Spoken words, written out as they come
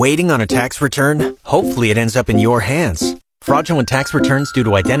Waiting on a tax return? Hopefully it ends up in your hands. Fraudulent tax returns due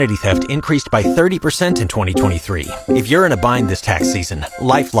to identity theft increased by 30% in 2023. If you're in a bind this tax season,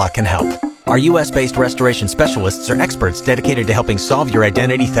 LifeLock can help. Our U.S.-based restoration specialists are experts dedicated to helping solve your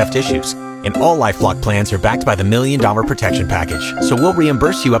identity theft issues. And all LifeLock plans are backed by the $1 Million Protection Package. So we'll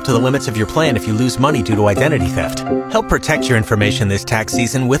reimburse you up to the limits of your plan if you lose money due to identity theft. Help protect your information this tax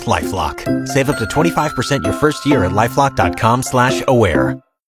season with LifeLock. Save up to 25% your first year at LifeLock.com/aware.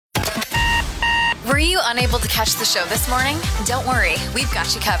 Were you unable to catch the show this morning? Don't worry, we've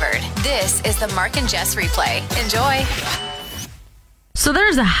got you covered. This is the Mark and Jess Replay. Enjoy. So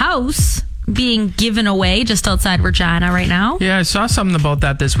there's a house being given away just outside Regina right now. Yeah, I saw something about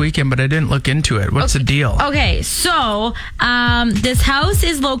that this weekend, but I didn't look into it. What's the deal? Okay, so this house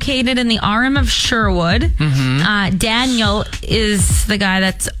is located in the RM of Sherwood. Mm-hmm. Daniel is the guy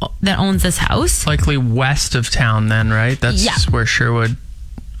that owns this house. Likely west of town then, right? That's where Sherwood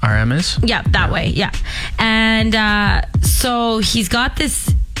RM is? Yeah, that way, yeah. And so he's got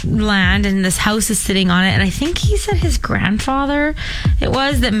this land and this house is sitting on it, and I think he said his grandfather it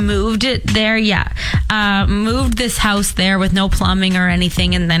was that moved it there. Moved this house there with no plumbing or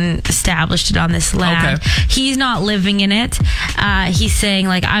anything and then established it on this land. Okay. He's not living in it. He's saying,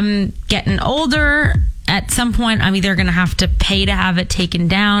 like, I'm getting older. At some point I'm either gonna have to pay to have it taken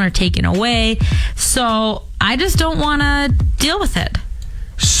down or taken away, so I just don't want to deal with it.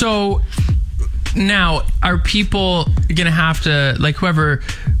 So now, are people going to have to, like, whoever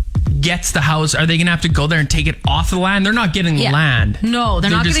gets the house, are they going to have to go there and take it off the land? They're not getting the land. No,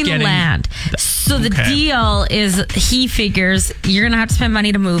 they're not getting the land. So the deal is, he figures you're going to have to spend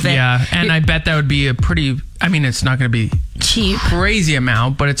money to move it. Yeah, and I bet that would be a pretty, I mean, it's not going to be cheap, crazy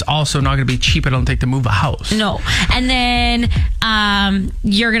amount, but it's also not going to be cheap, I don't think, to move a house. No. And then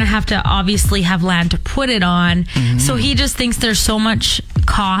you're going to have to obviously have land to put it on. Mm-hmm. So he just thinks there's so much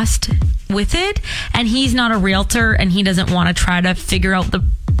cost with it, and he's not a realtor, and he doesn't want to try to figure out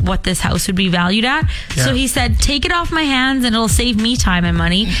what this house would be valued at. Yeah. So he said, take it off my hands and it'll save me time and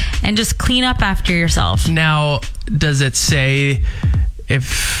money, and just clean up after yourself. Now, does it say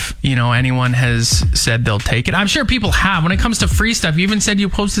if, anyone has said they'll take it? I'm sure people have. When it comes to free stuff, you even said you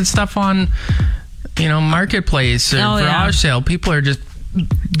posted stuff on, Marketplace or garage sale. People are just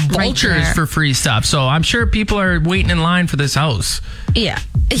vultures for free stuff. So I'm sure people are waiting in line for this house. Yeah.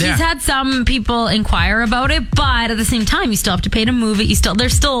 He's had some people inquire about it, but at the same time, you still have to pay to move it.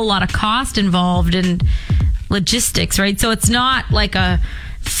 There's still a lot of cost involved in logistics, right? So it's not like a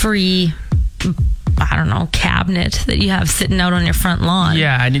free, cabinet that you have sitting out on your front lawn.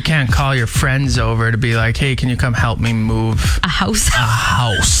 Yeah, and you can't call your friends over to be like, hey, can you come help me move a house?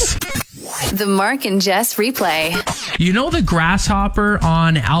 The Mark and Jess Replay. You know the grasshopper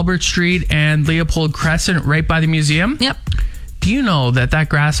on Albert Street and Leopold Crescent right by the museum? Yep. Do you know that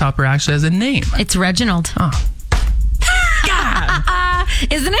grasshopper actually has a name? It's Reginald. Oh. God.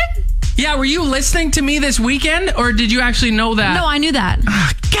 Isn't it? Yeah, were you listening to me this weekend, or did you actually know that? No, I knew that.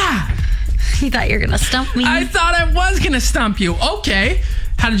 Oh, God. You thought you were going to stump me. I thought I was going to stump you. Okay.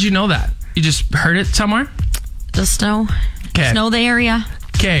 How did you know that? You just heard it somewhere? Just know. Okay. Just know the area.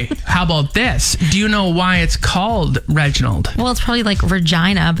 Okay, how about this? Do you know why it's called Reginald? Well, it's probably like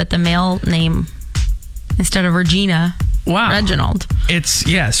Regina, but the male name instead of Regina. Wow. Reginald. It's,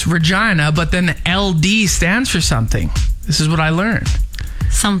 yes, Regina, but then LD stands for something. This is what I learned.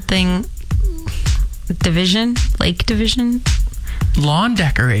 Something division? Lake division? Lawn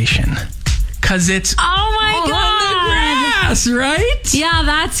decoration. Because it's on the grass, right? Yeah,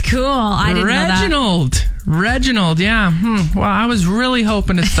 that's cool. I didn't know that. Reginald, yeah. Well, I was really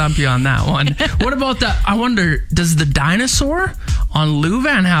hoping to stump you on that one. What about I wonder, does the dinosaur on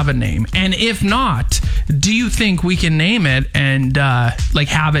Louvain have a name? And if not, do you think we can name it and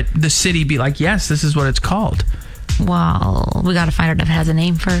have it, the city be like, yes, this is what it's called? Well, we got to find out if it has a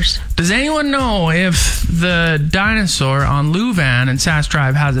name first. Does anyone know if the dinosaur on Louvain and Sass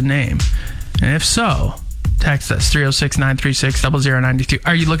Drive has a name? And if so, text us 306-936-0092.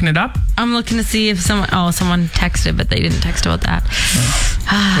 Are you looking it up? I'm looking to see if someone texted, but they didn't text about that.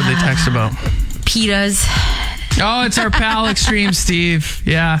 What did they text about? Pitas. Oh, it's our pal Extreme Steve.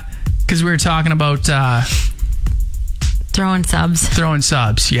 Yeah, because we were talking about throwing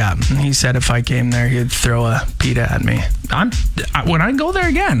subs. Yeah, and he said if I came there, he'd throw a pita at me. When I go there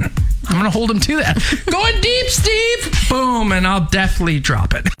again, I'm gonna hold him to that. Going deep, Steve. Boom, and I'll definitely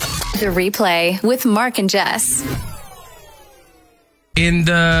drop it. The Replay with Mark and Jess. In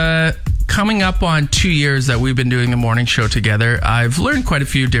the coming up on 2 years that we've been doing the morning show together, I've learned quite a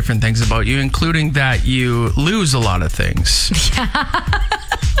few different things about you, including that you lose a lot of things.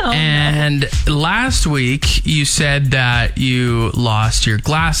 And last week you said that you lost your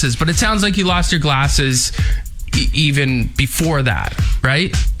glasses, but it sounds like you lost your glasses even before that,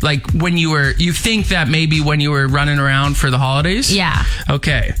 right? Like when you think that maybe when you were running around for the holidays? Yeah.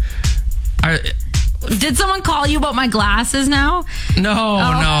 Okay. Did someone call you about my glasses now? No.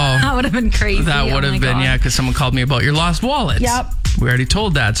 That would have been crazy. That would have been, God. yeah, because someone called me about your lost wallets. Yep. We already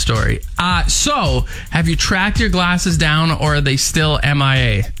told that story. So, have you tracked your glasses down, or are they still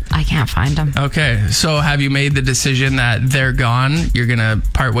MIA? I can't find them. Okay, so have you made the decision that they're gone? You're going to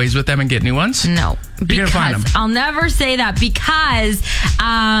part ways with them and get new ones? No. You're going to find them. I'll never say that because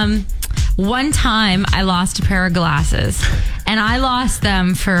one time I lost a pair of glasses, and I lost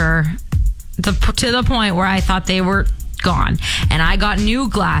them to the point where I thought they were gone, and I got new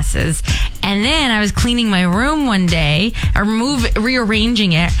glasses, and then I was cleaning my room one day or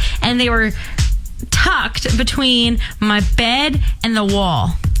rearranging it, and they were tucked between my bed and the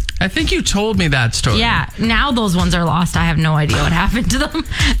wall. I think you told me that story. Yeah, now those ones are lost. I have no idea what happened to them.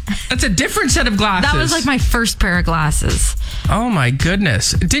 That's a different set of glasses. That was like my first pair of glasses. Oh my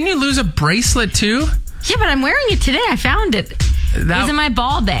goodness. Didn't you lose a bracelet too? Yeah, but I'm wearing it today. I found it. It's in my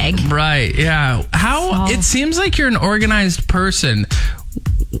ball bag. Right, yeah. It seems like you're an organized person.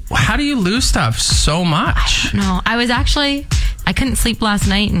 How do you lose stuff so much? No, I couldn't sleep last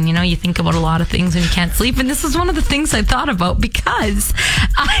night, and you think about a lot of things when you can't sleep, and this was one of the things I thought about because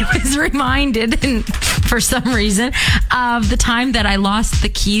I was reminded, and for some reason, of the time that I lost the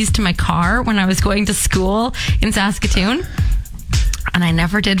keys to my car when I was going to school in Saskatoon, and I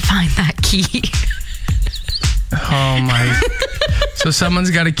never did find that key. Oh my. So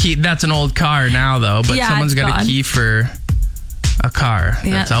someone's got a key. That's an old car now though, but someone's got a key for a car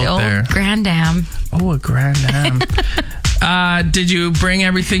that's out there. Old Grand Am. Oh, a Grand Am. Did you bring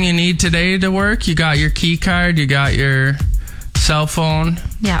everything you need today to work? You got your key card, you got your cell phone.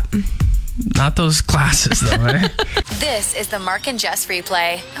 Yeah. Not those glasses though, eh? This is the Mark and Jess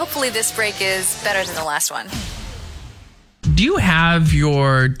replay. Hopefully this break is better than the last one. Do you have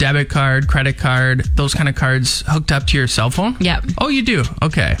your debit card, credit card, those kind of cards hooked up to your cell phone? Yep. Oh, you do?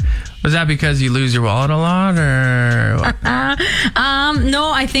 Okay. Was that because you lose your wallet a lot or what?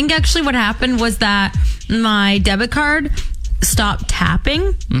 No, I think actually what happened was that my debit card stopped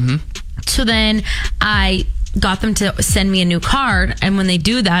tapping. Mm-hmm. So then I got them to send me a new card, and when they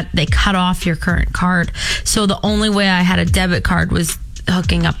do that, they cut off your current card. So the only way I had a debit card was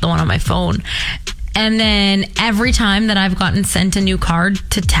hooking up the one on my phone. And then every time that I've gotten sent a new card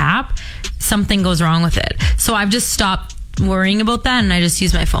to tap, something goes wrong with it. So I've just stopped worrying about that, and I just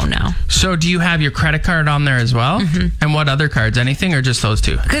use my phone now. So do you have your credit card on there as well? Mm-hmm. And what other cards? Anything, or just those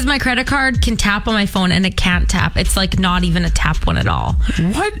two? Because my credit card can tap on my phone, and it can't tap. It's like not even a tap one at all.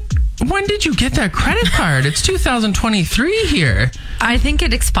 What? When did you get that credit card? It's 2023 here. I think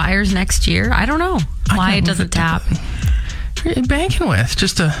it expires next year. I don't know why it doesn't tap. Who are you banking with?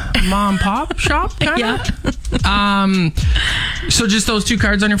 Just a mom and pop shop kind of? Yeah. So just those two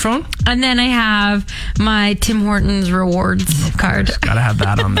cards on your phone? And then I have my Tim Hortons rewards card. Gotta have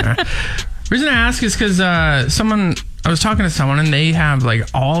that on there. Reason I ask is because I was talking to someone, and they have like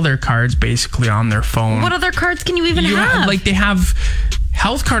all their cards basically on their phone. What other cards can you even have? Like they have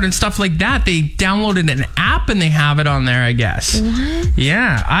health card and stuff like that. They downloaded an app and they have it on there, I guess. What?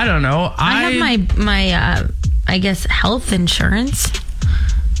 Yeah, I don't know. I have my I guess health insurance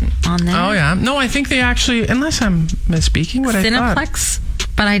on there. Oh yeah. No, I think they actually, unless I'm misspeaking, what Cineplex,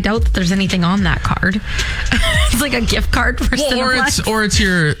 but I doubt that there's anything on that card. It's like a gift card for Cineplex. Or it's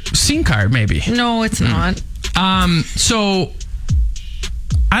your SIM card maybe. No, it's not. So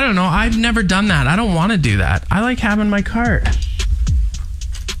I don't know. I've never done that. I don't want to do that. I like having my card.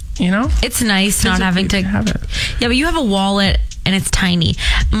 It's nice not having to have it. Yeah, but you have a wallet and it's tiny.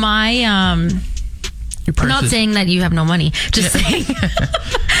 My I'm not saying that you have no money, just saying.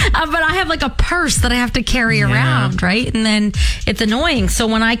 But I have like a purse that I have to carry around, right? And then it's annoying. So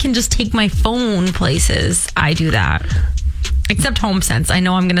when I can just take my phone places, I do that. Except HomeSense. I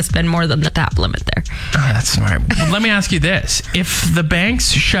know I'm going to spend more than the tap limit there. Oh, that's smart. Well, let me ask you this. If the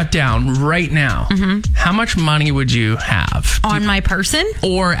banks shut down right now, how much money would you have? On my person?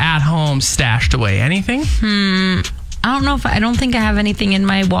 Or at home stashed away? Anything? I don't think I have anything in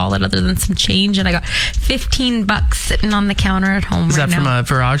my wallet other than some change, and I got $15 sitting on the counter at home. Is that from a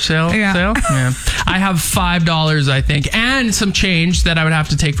garage sale? Yeah. I have $5, I think, and some change that I would have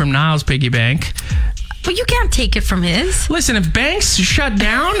to take from Niall's piggy bank. But you can't take it from his. Listen, if banks shut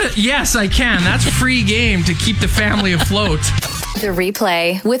down, yes, I can. That's free game to keep the family afloat. The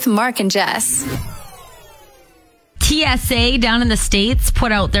Replay with Mark and Jess. TSA down in the States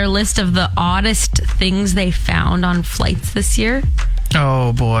put out their list of the oddest things they found on flights this year.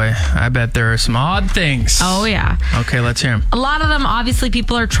 Oh boy, I bet there are some odd things. Oh yeah. Okay, let's hear them. A lot of them, obviously,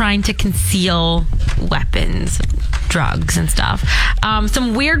 people are trying to conceal weapons, drugs, and stuff.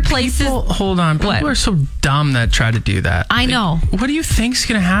 Some weird places. Hold on. People are so dumb that try to do that. I know. What do you think's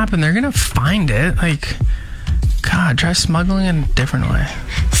going to happen? They're going to find it. Like, God, try smuggling in a different way.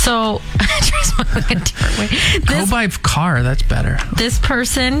 So, try smuggling in a different way. Go by car. That's better. This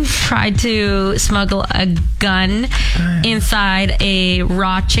person tried to smuggle a gun inside a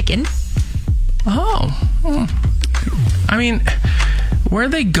raw chicken. Oh. I mean, where are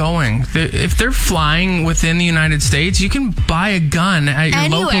they going? If they're flying within the United States, you can buy a gun at your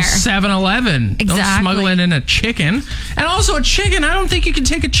local 7-Eleven. Exactly. Don't smuggle it in a chicken. And also a chicken, I don't think you can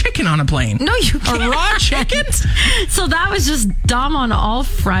take a chicken on a plane. No, you can't. A raw chicken? So that was just dumb on all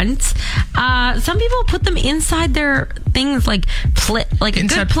fronts. Some people put them inside their things, like a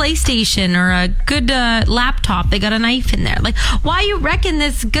good PlayStation or a good laptop. They got a knife in there. Like, why you reckon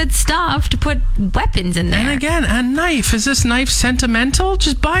this good stuff to put weapons in there? And again, a knife. Is this knife sentimental?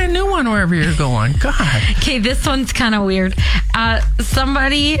 Just buy a new one wherever you're going. God. Okay, this one's kind of weird.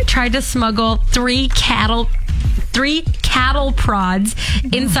 Somebody tried to smuggle three cattle prods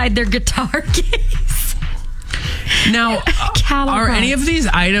inside their guitar case. Now, are any of these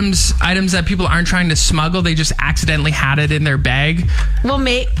items that people aren't trying to smuggle? They just accidentally had it in their bag? Well,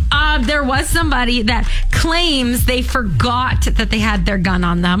 there was somebody that claims they forgot that they had their gun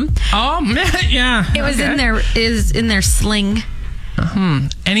on them. Oh, yeah. It was in their sling.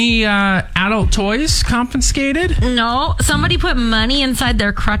 Any adult toys confiscated? No. Somebody put money inside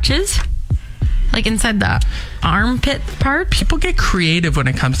their crutches. Like inside the armpit part. People get creative when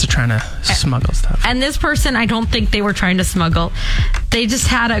it comes to trying to smuggle stuff. And this person, I don't think they were trying to smuggle. They just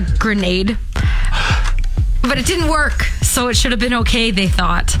had a grenade. But it didn't work, so it should have been okay, they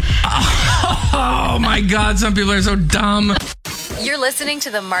thought. Oh my God, some people are so dumb. You're listening to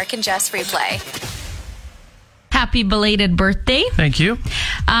the Mark and Jess Replay. Happy belated birthday. Thank you.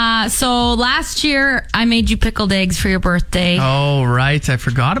 So last year, I made you pickled eggs for your birthday. Oh, right. I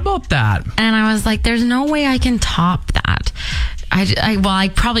forgot about that. And I was like, there's no way I can top that. I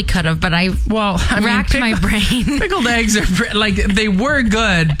probably could have, but I racked my brain. Pickled eggs are they were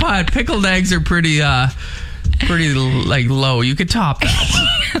good, but pickled eggs are pretty low. You could top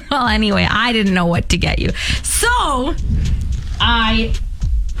that. Well, anyway, I didn't know what to get you. So I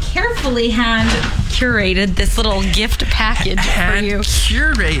carefully curated this little gift package for you.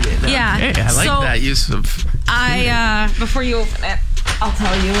 Curated. Yeah. Okay, I like that use of. Before you open it, I'll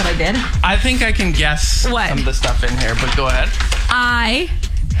tell you what I did. I think I can guess some of the stuff in here, but go ahead. I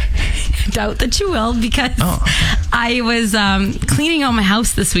doubt that you will, because I was cleaning out my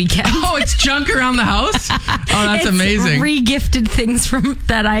house this weekend. Oh, it's junk around the house? Oh, that's amazing. Re-gifted things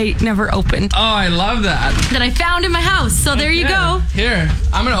that I never opened. Oh, I love that. That I found in my house. So there you go. Here,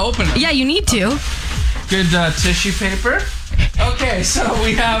 I'm going to open it. Yeah, you need to. Good tissue paper. Okay, so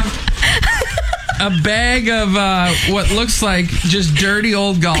we have a bag of what looks like just dirty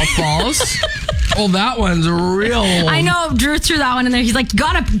old golf balls. Oh, that one's real old. I know. Drew threw that one in there. He's like,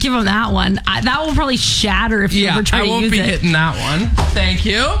 gotta give him that one. That will probably shatter if you ever try to use it. I won't be hitting that one. Thank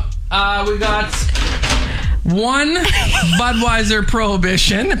you. We got one Budweiser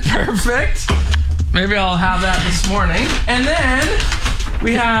Prohibition. Perfect. Maybe I'll have that this morning. And then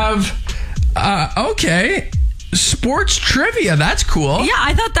we have, sports trivia. That's cool. Yeah,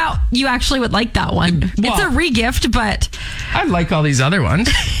 I thought that you actually would like that one. It's a re-gift, but I like all these other ones.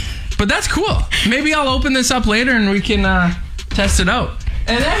 But that's cool. Maybe I'll open this up later and we can test it out.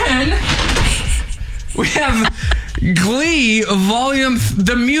 And then we have Glee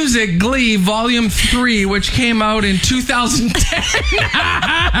the music Glee Volume 3, which came out in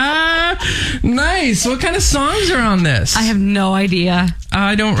 2010. Nice. What kind of songs are on this? I have no idea.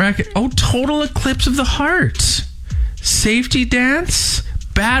 I don't reckon. Oh, Total Eclipse of the Heart. Safety Dance.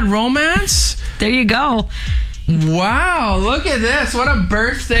 Bad Romance. There you go. Wow, look at this. What a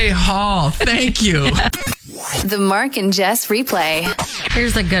birthday haul. Thank you. The Mark and Jess Replay.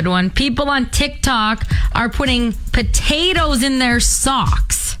 Here's a good one. People on TikTok are putting potatoes in their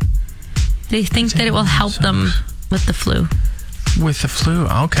socks. They think that it will help them with the flu. With the flu,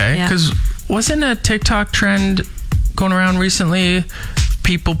 okay. Because wasn't a TikTok trend going around recently,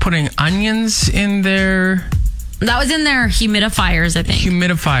 people putting onions in their That was in their humidifiers, I think.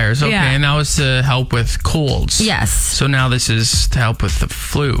 Humidifiers, okay. Yeah. And that was to help with colds. Yes. So now this is to help with the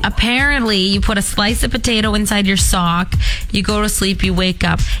flu. Apparently, you put a slice of potato inside your sock, you go to sleep, you wake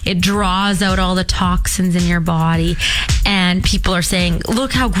up, it draws out all the toxins in your body, and people are saying,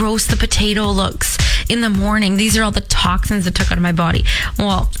 look how gross the potato looks in the morning. These are all the toxins that took out of my body.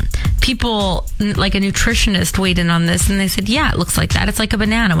 Well, people, like a nutritionist, weighed in on this, and they said, yeah, it looks like that. It's like a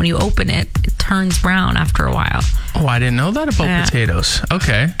banana. When you open it, it turns brown after a while. Oh, I didn't know that about potatoes.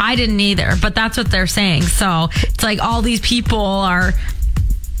 Okay. I didn't either, but that's what they're saying. So it's like all these people are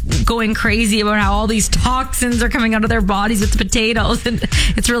going crazy about how all these toxins are coming out of their bodies with the potatoes, and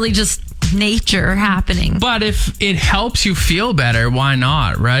it's really just nature happening. But if it helps you feel better, why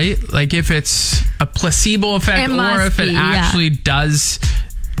not, right? Like if it's a placebo effect or if it actually does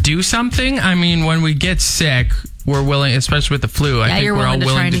do something. I mean, when we get sick, we're willing, especially with the flu, I think we're all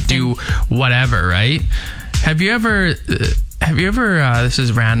willing to do whatever, right? Have you ever, this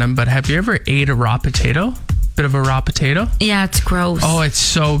is random, but have you ever ate a raw potato? Bit of a raw potato? Yeah, it's gross. Oh, it's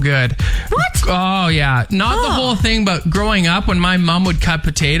so good. What? Oh, yeah. Not the whole thing, but growing up, when my mom would cut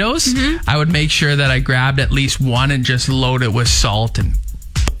potatoes, I would make sure that I grabbed at least one and just load it with salt. And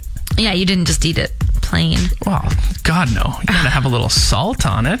yeah, you didn't just eat it plain. Well, God, no. You gotta have a little salt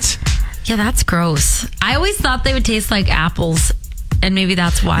on it. Yeah, that's gross. I always thought they would taste like apples, and maybe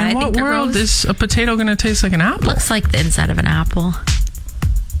that's why I think they're gross. In what world is a potato going to taste like an apple? Looks like the inside of an apple.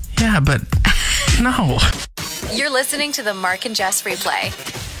 Yeah, but no. You're listening to the Mark and Jess Replay.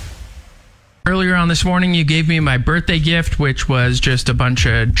 Earlier on this morning, you gave me my birthday gift, which was just a bunch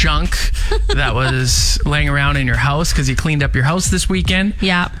of junk that was laying around in your house because you cleaned up your house this weekend.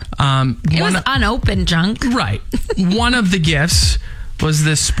 Yeah. It was unopened junk. Right. One of the gifts was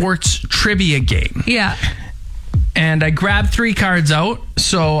this sports trivia game. Yeah. And I grabbed 3 cards out,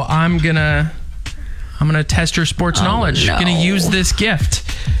 so I'm gonna test your sports knowledge. No. Gonna use this gift.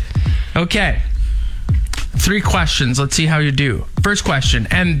 Okay. 3 questions. Let's see how you do. First question,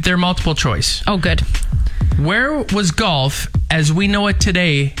 and they're multiple choice. Oh, good. Where was golf, as we know it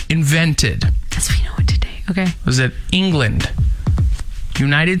today, invented? As we know it today. Okay. Was it England,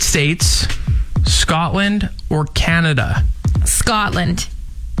 United States, Scotland, or Canada? Scotland.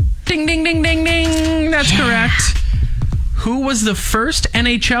 Ding, ding, ding, ding, ding. That's correct. Who was the first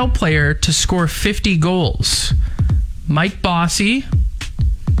NHL player to score 50 goals? Mike Bossy,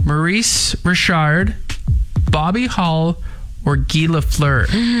 Maurice Richard, Bobby Hull, or Guy Lafleur?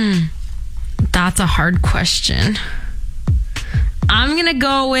 That's a hard question. I'm going to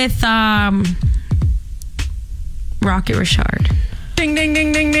go with Rocket Richard. Ding, ding,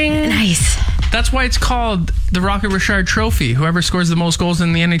 ding, ding, ding. Nice. That's why it's called the Rocket Richard Trophy. Whoever scores the most goals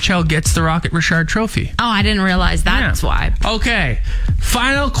in the NHL gets the Rocket Richard Trophy. Oh, I didn't realize that's why. Okay.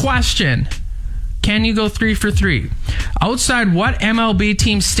 Final question. Can you go 3 for 3? Outside what MLB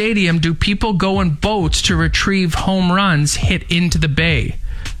team stadium do people go in boats to retrieve home runs hit into the bay?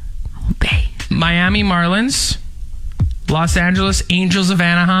 Bay. Miami Marlins, Los Angeles Angels of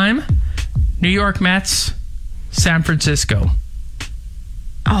Anaheim, New York Mets, San Francisco.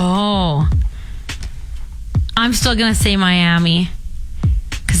 Oh. I'm still going to say Miami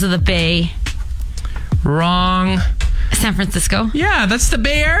because of the bay. Wrong. San Francisco? Yeah, that's the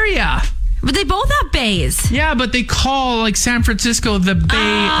Bay Area. But they both have bays. Yeah, but they call like San Francisco the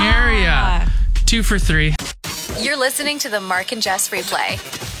Bay Area. 2 for 3. You're listening to the Mark and Jess Replay.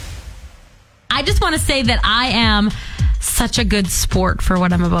 I just want to say that I am such a good sport for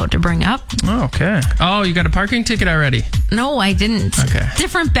what I'm about to bring up. Oh, okay. Oh, you got a parking ticket already? No, I didn't. Okay.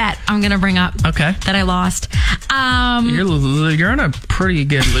 Different bet I'm going to bring up. Okay. That I lost. You're on a pretty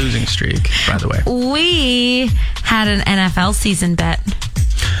good losing streak, by the way. We had an NFL season bet.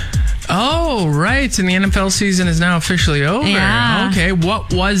 Oh, right. And the NFL season is now officially over. Yeah. Okay.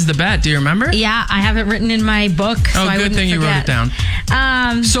 What was the bet? Do you remember? Yeah, I have it written in my book. So oh, good thing you wrote it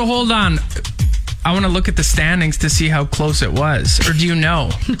down. So hold on. I want to look at the standings to see how close it was. Or do you know?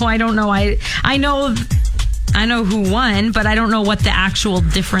 No, I don't know. I know who won, but I don't know what the actual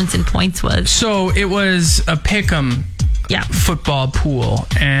difference in points was. So it was a pick'em football pool.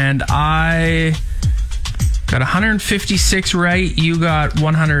 And I got 156 right. You got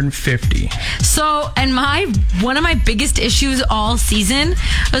 150. So, and one of my biggest issues all season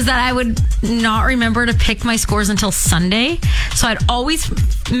was that I would not remember to pick my scores until Sunday. So I'd always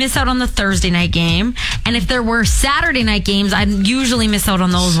miss out on the Thursday night game. And if there were Saturday night games, I'd usually miss out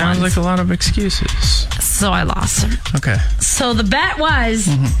on those ones. Sounds like a lot of excuses. So I lost. Okay. So the bet was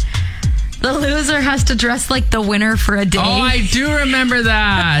The loser has to dress like the winner for a day. Oh, I do remember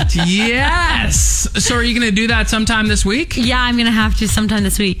that. Yes. So are you going to do that sometime this week? Yeah, I'm going to have to sometime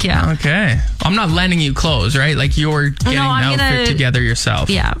this week, yeah. Okay. I'm not lending you clothes, right? Like you're getting an outfit together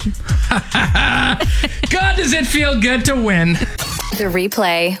yourself. Yeah. God, does it feel good to win. The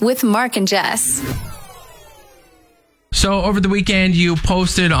Replay with Mark and Jess. So over the weekend, you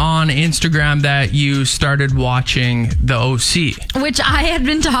posted on Instagram that you started watching The OC. Which I had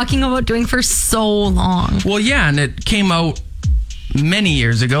been talking about doing for so long. Well, yeah, and it came out many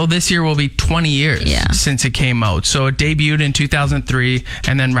years ago. This year will be 20 years since it came out. So it debuted in 2003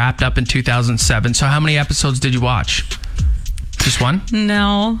 and then wrapped up in 2007. So how many episodes did you watch? Just one?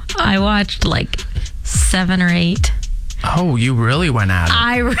 No, I watched like 7 or 8. Oh, you really went at it.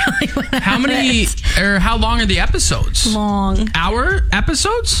 I really went at it. How long are the episodes? Long. Hour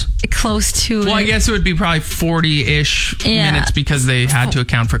episodes? Close to Well, I guess it would be probably 40-ish minutes because they had to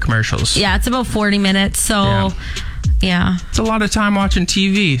account for commercials. Yeah, it's about 40 minutes. So, yeah. It's a lot of time watching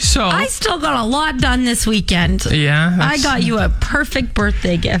TV. So I still got a lot done this weekend. Yeah. I got you a perfect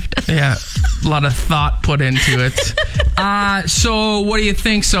birthday gift. Yeah. A lot of thought put into it. So what do you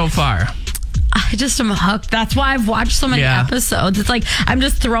think so far? I just am hooked. That's why I've watched so many episodes. It's like I'm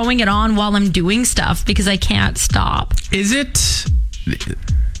just throwing it on while I'm doing stuff because I can't stop. Is it?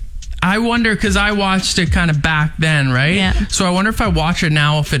 I wonder, because I watched it kind of back then, right? Yeah. So I wonder if I watch it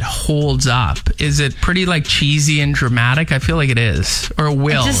now, if it holds up. Is it pretty like cheesy and dramatic? I feel like it is. Or it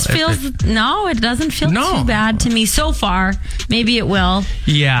will. It just feels... No, it doesn't feel too bad to me so far. Maybe it will.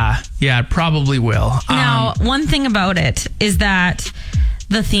 Yeah, it probably will. Now, one thing about it is that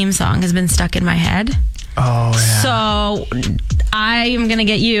the theme song has been stuck in my head. Oh, yeah. So I am going to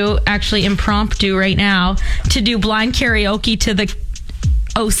get you actually impromptu right now to do blind karaoke to the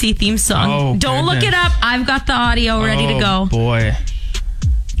OC theme song. Oh, don't look it up. I've got the audio ready to go. Oh, boy.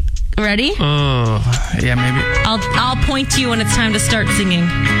 Ready? Oh, yeah, maybe. I'll point to you when it's time to start singing.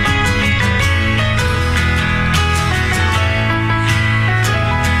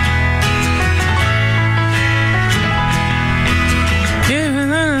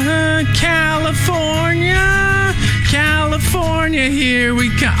 California, here we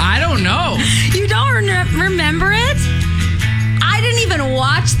come. I don't know. You don't remember it? I didn't even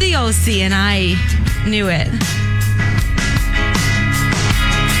watch the OC and I knew it.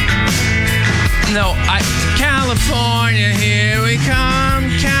 No, California, here we come,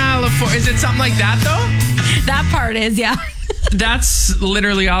 California. Is it something like that, though? That part is, yeah. That's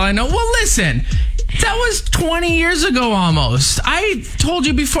literally all I know. Well, listen, that was 20 years ago almost. I told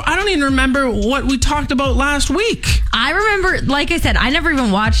you before, I don't even remember what we talked about last week. I remember, like I said, I never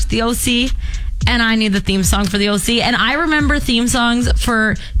even watched the OC, and I knew the theme song for the OC, and I remember theme songs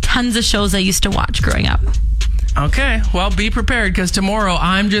for tons of shows I used to watch growing up. Okay, well, be prepared, because tomorrow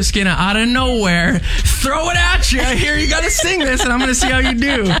I'm just gonna, out of nowhere, throw it at you. Here, you gotta sing this, and I'm gonna see how you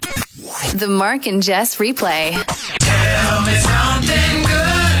do. The Mark and Jess Replay. Tell me something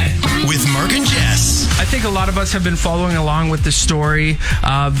good. With Mark and Jess. I think a lot of us have been following along with the story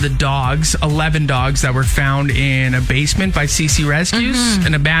of the dogs, 11 dogs that were found in a basement by CC Rescues,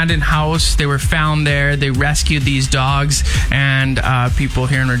 an abandoned house. They were found there. They rescued these dogs, and people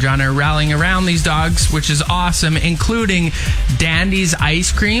here in Regina are rallying around these dogs, which is awesome, including Dandy's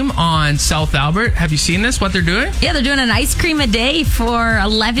Ice Cream on South Albert. Have you seen this, what they're doing? Yeah, they're doing an ice cream a day for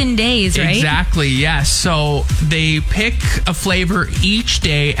 11 days, right? Exactly, yes. So they pick a flavor each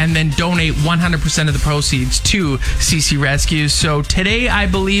day and then donate 100% of the proceeds to CC Rescues. So today, I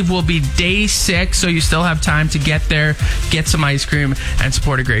believe, will be day 6, so you still have time to get there, get some ice cream, and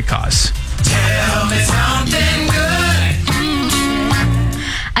support a great cause. Tell me something good.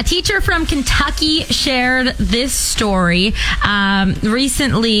 A teacher from Kentucky shared this story.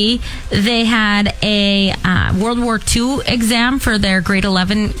 Recently, they had a World War II exam for their grade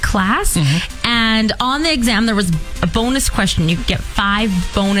 11 class. And on the exam, there was a bonus question. You could get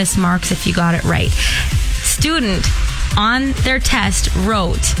 5 bonus marks if you got it right. Student on their test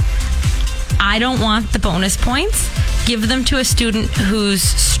wrote, I don't want the bonus points. Give them to a student who's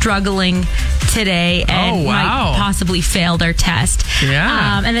struggling today and might possibly fail their test.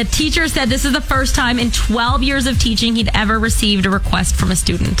 Yeah. And the teacher said this is the first time in 12 years of teaching he'd ever received a request from a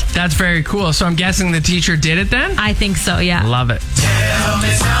student. That's very cool. So I'm guessing the teacher did it then? I think so, yeah. Love it. Tell me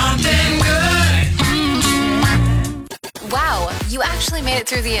something good. Wow, you actually made it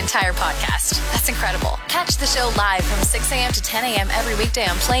through the entire podcast. That's incredible. Catch the show live from 6 a.m. to 10 a.m. every weekday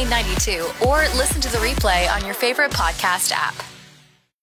on Play 92 or listen to the replay on your favorite podcast app.